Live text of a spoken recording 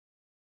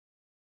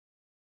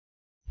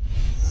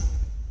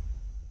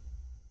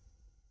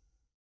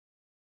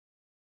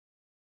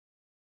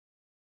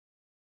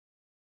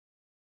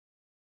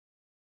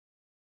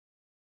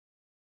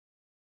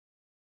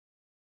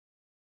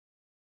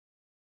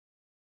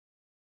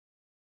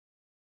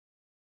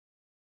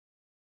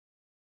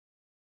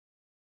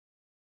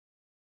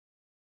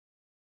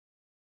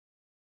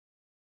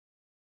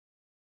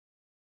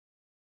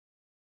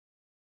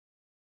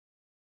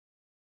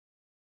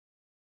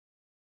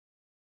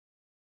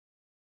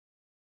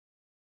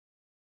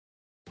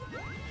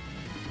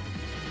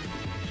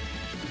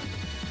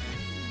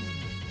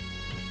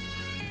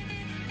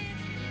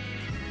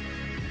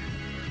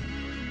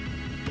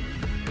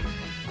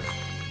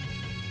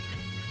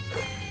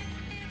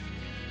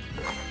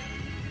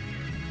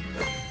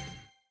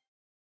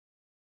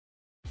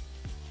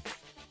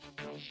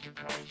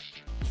to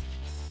coast.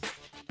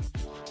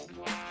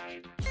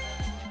 Worldwide.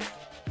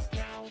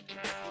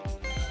 Downtown.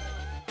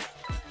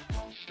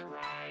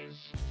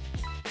 Posterize.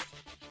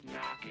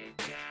 Knock it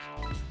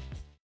down.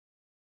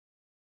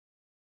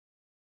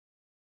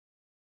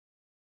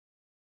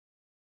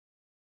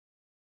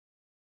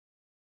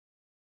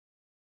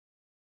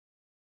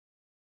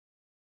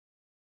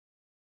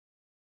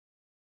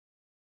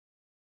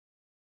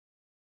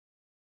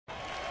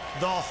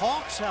 The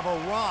Hawks have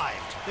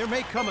arrived. There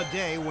may come a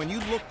day when you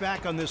look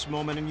back on this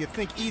moment and you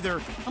think either,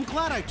 I'm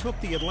glad I took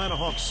the Atlanta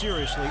Hawks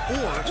seriously,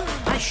 or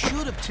I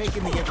should have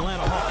taken the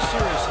Atlanta Hawks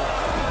seriously.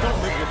 Don't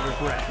live with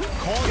regret.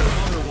 Call your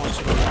mother once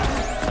in a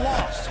while.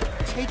 Floss,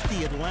 take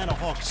the Atlanta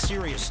Hawks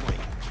seriously.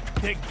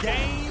 The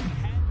game.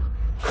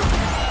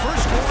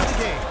 First score of the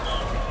game.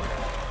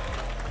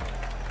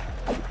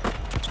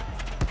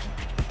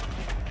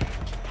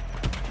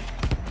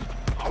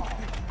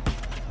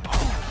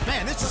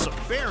 Man, this is some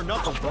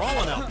bare-knuckle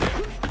brawling out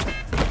there.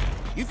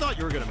 You thought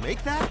you were gonna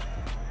make that?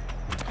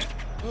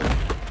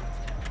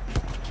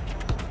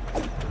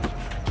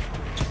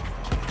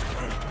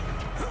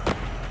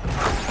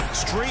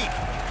 Streak.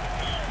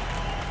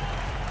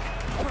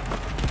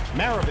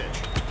 Maravich.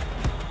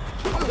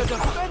 The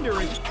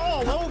defender is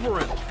all over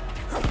him.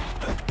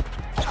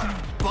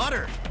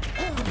 Butter.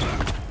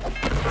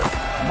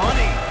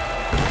 Money.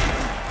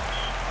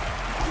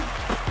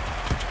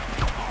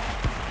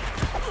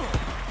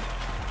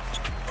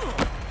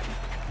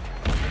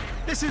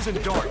 This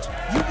isn't darts.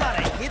 You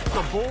gotta hit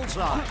the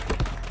bullseye.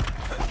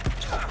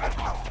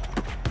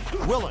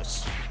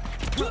 Willis.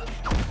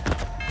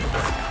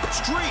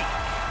 Streak.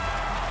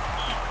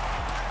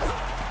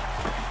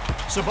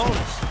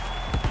 Sabonis.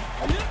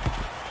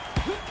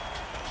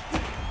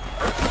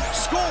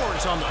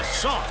 Scores on the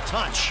soft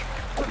touch.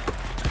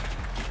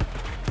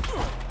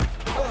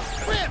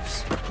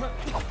 Rips.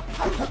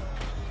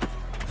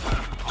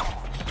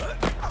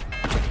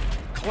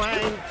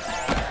 Clang.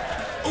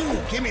 Ooh,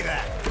 give me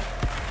that.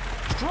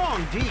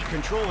 Strong D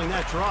controlling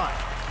that drive.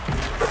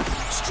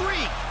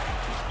 Streak!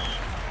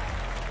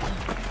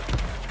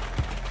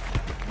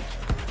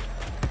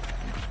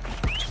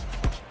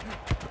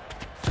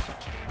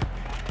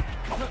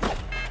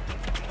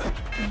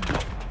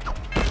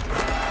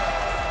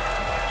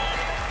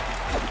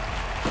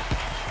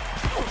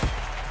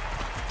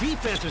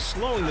 Defense is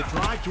slowing the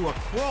drive to a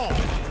crawl.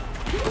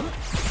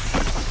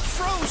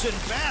 Frozen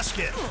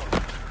basket!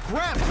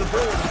 Grabs the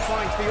board and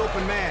finds the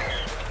open man.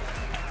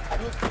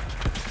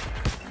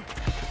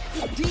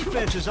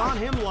 Defense is on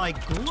him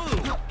like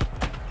glue.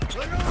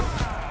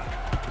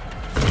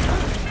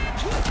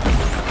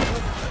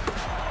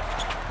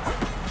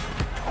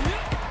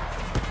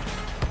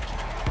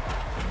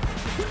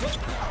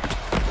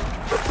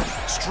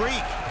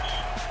 Streak.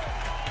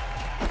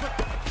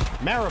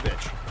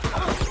 Maravich.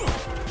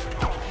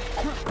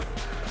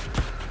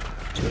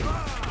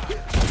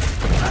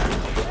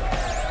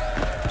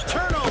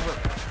 Turnover.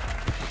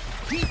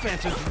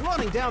 Defense is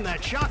running down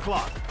that shot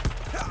clock.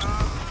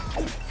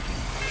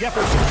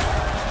 Jefferson.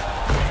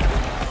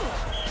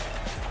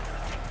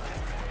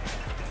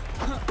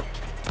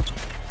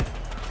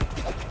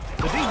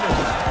 The defense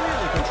is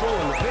clearly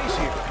controlling the pace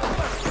here.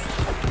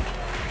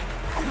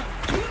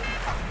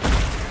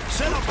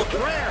 Set up a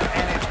prayer,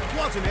 and it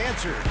wasn't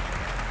answered.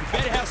 You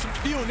better have some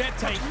fuel in that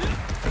tank.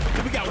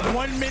 We got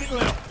 1 minute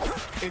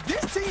left. If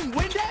this team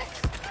win that,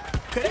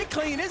 could they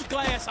clean this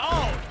glass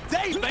all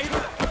day, baby?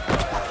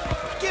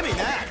 Give me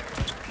that.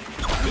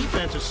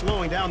 Defense is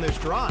slowing down this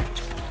drive.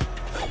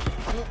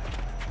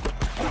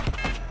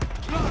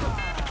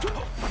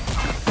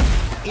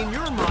 In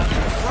your mind,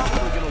 you're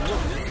probably going to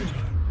look.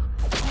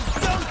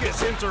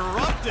 Dunkus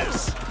Interruptus!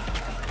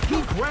 He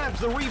grabs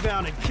the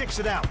rebound and kicks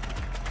it out.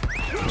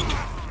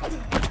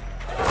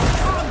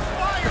 On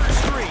fire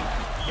streak!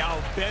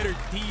 Y'all better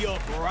D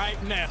up right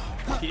now.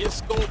 His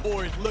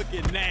scoreboard is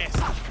looking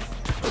nasty.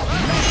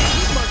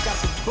 He must got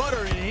some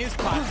butter in his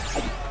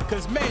pocket.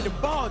 Cause man, the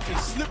ball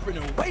just slipping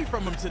away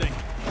from him today.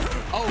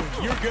 Oh,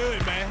 you're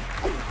good, man.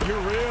 You're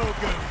real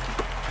good.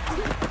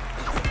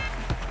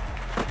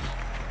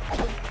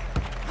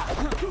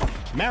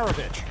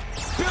 Maravich.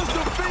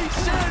 Pistol feet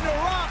sharing the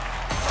rock.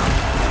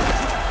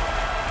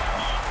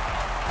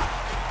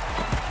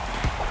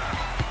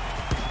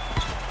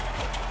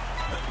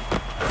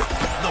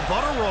 The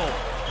butter roll.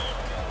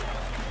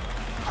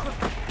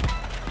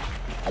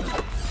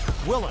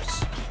 Willis.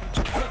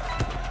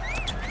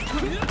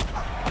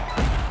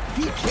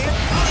 He can't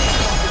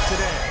stop it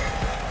today.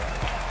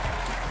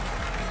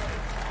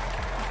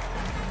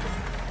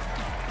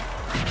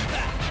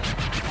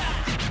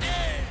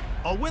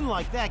 A win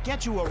like that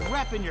gets you a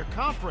rep in your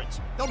conference.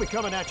 They'll be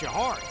coming at you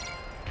hard.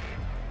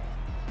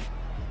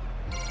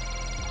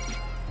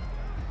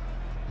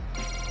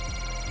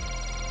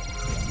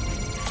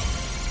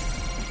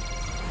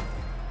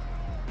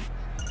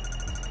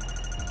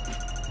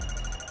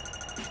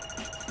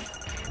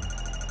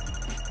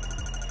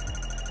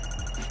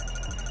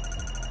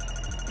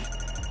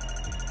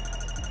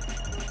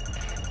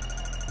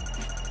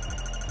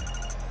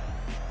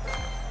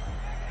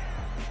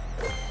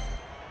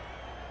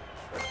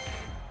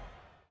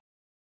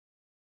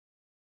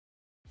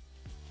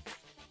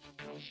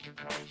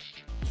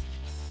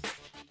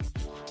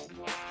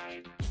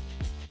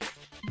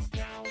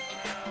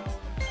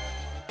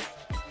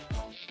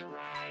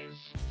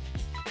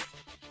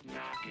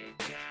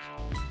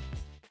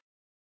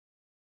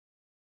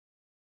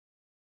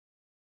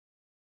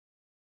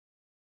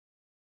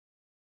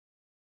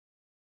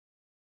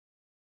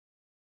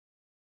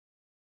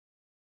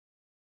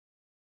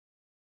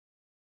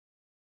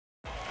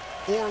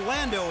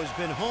 Orlando has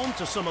been home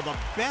to some of the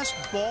best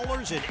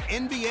ballers in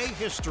NBA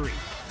history.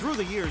 Through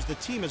the years, the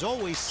team has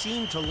always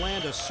seemed to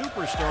land a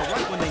superstar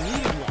right when they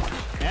needed one.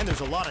 And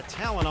there's a lot of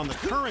talent on the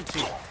current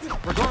team.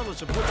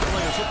 Regardless of which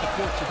players hit the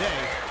court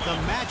today, the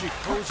Magic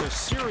pose a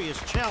serious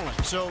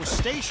challenge. So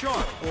stay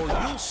sharp, or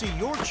you'll see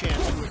your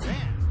chance to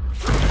advance.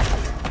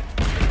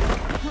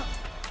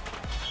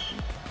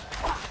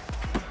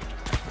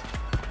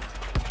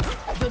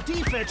 The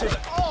defense is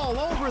all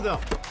over them.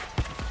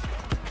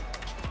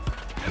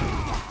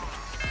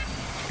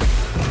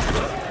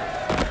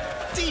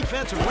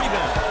 Defensive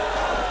rebound.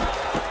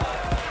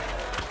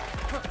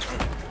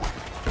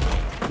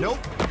 Nope.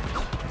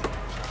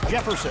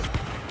 Jefferson.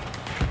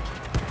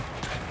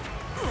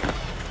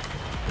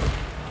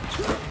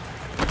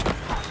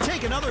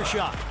 Take another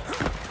shot.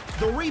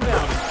 The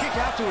rebound and kick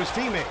out to his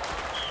teammate.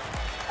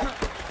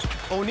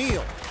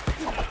 O'Neal.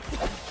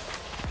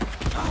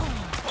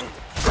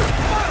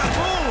 Bada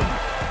boom!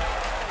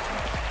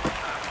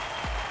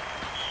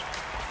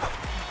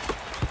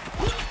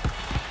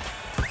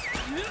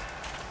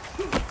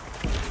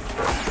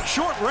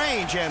 Short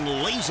range and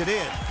lays it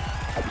in.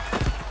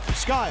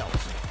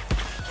 Skiles.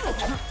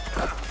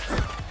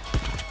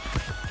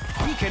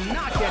 He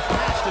cannot get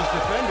past his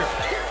defender.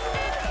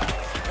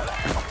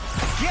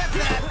 Get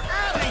that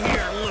out of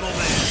here, little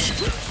man.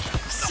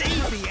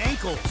 Save the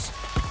ankles.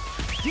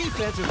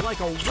 Defense is like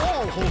a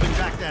wall holding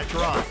back that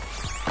drive.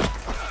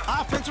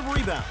 Offensive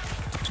rebound.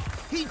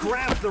 He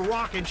grabs the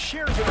rock and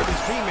shares it with his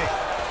teammate.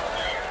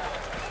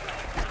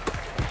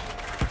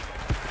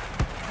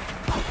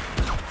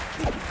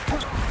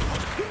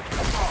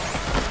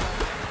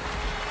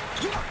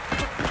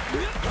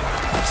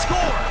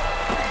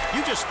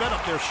 Sped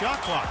up their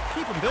shot clock.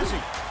 Keep them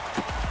busy.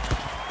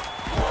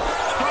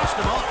 Crossed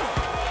them up.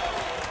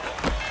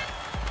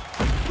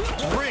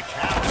 Brick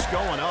house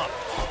going up.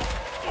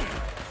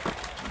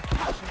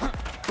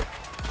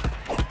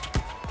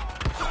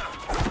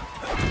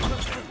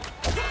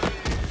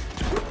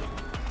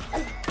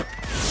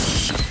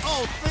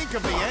 Oh, think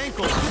of the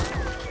ankles.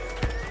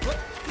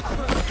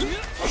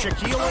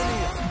 Shaquille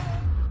O'Neal.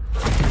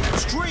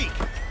 Streak.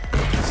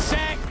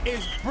 Shaq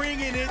is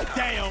bringing it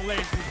down,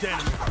 ladies and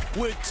gentlemen,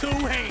 with 2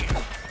 hands.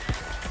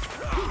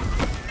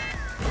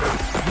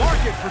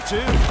 Mark it for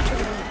 2.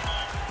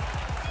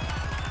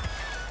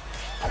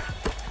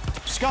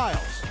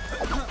 Skiles.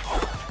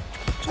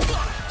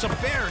 It's a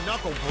bare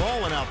knuckle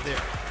brawling out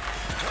there.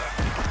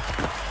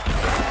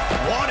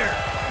 Water.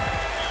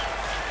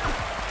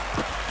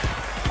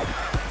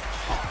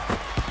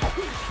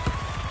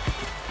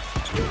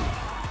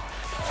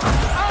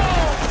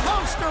 Oh,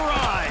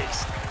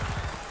 posterized.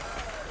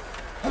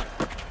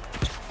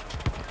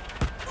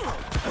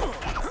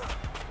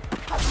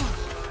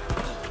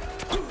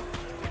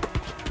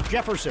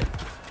 Jefferson.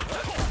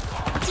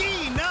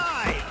 D9.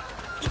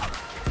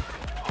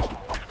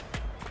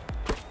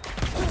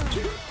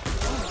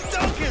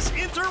 Dunkus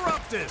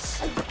interruptus.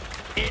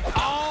 It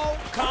all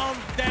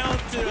comes down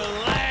to the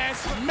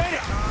last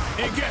minute.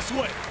 And guess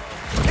what?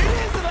 It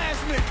is the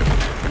last minute.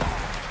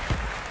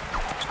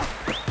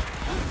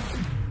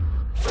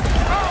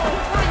 Oh,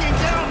 bringing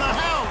down the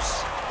house.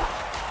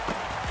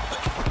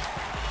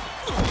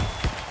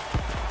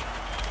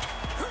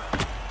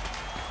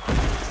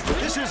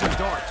 This isn't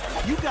darts.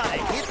 You gotta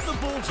hit the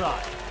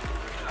bullseye.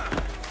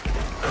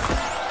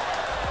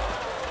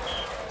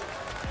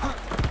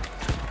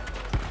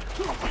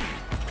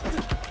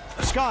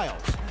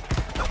 Skiles.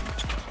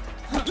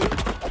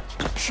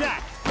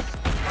 Shaq.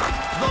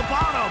 The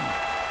bottom.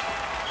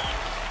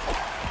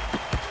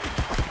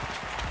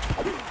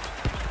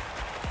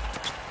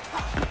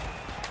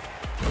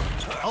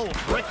 Oh,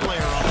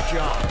 bricklayer on the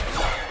job.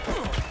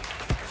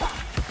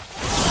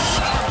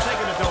 I'm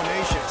taking a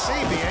donation.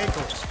 Save the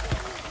ankles.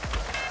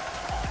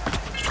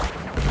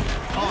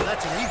 Oh,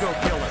 that's an ego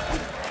killer.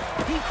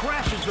 He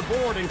crashes the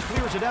board and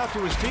clears it out to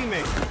his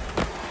teammate.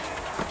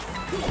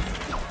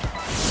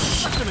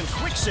 Left him in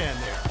quicksand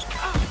there.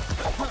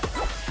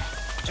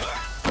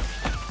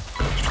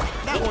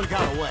 That one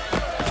got away.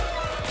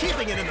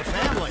 Keeping it in the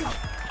family.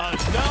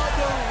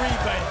 Another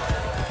rebound.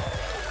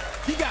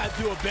 You gotta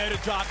do a better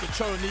job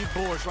controlling these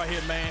boards right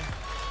here, man.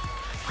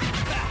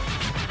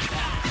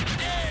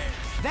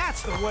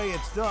 That's the way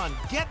it's done.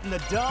 Getting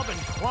the dub and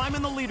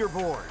climbing the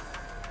leaderboard.